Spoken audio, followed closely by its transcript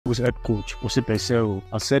Eagles head coach Jose Peseiro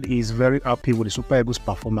has said he is very happy with the Super Eagles'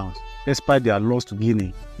 performance despite their loss to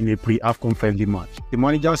Guinea in a pre-AFCON friendly match. The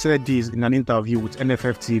manager said this in an interview with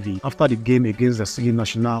NFF TV after the game against the Singing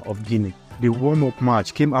National of Guinea. The warm-up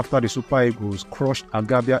match came after the Super Eagles crushed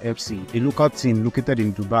Agabia FC, a local team located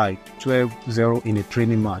in Dubai, 12-0 in a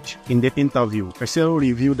training match. In the interview, Peseiro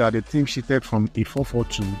revealed that the team shifted from a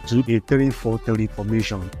 4-4-2 to a 3-4-3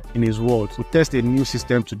 formation. In his words, "We tested a new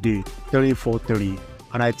system today, 3-4-3.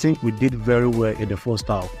 And I think we did very well in the first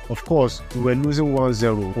half. Of course, we were losing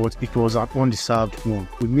 1-0, but it was an undeserved one.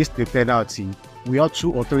 We missed the penalty. We had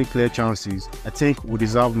 2 or 3 clear chances. I think we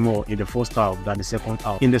deserved more in the first half than the second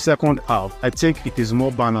half. In the second half, I think it is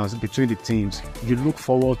more balanced between the teams. You look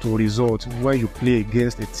forward to results when you play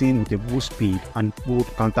against a team with a good speed and good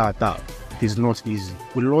counter-attack. It is not easy.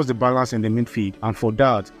 We lost the balance in the midfield, and for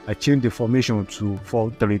that, I changed the formation to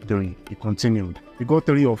 4-3-3. He continued. We got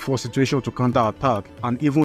 3 or 4 situations to counter-attack, and even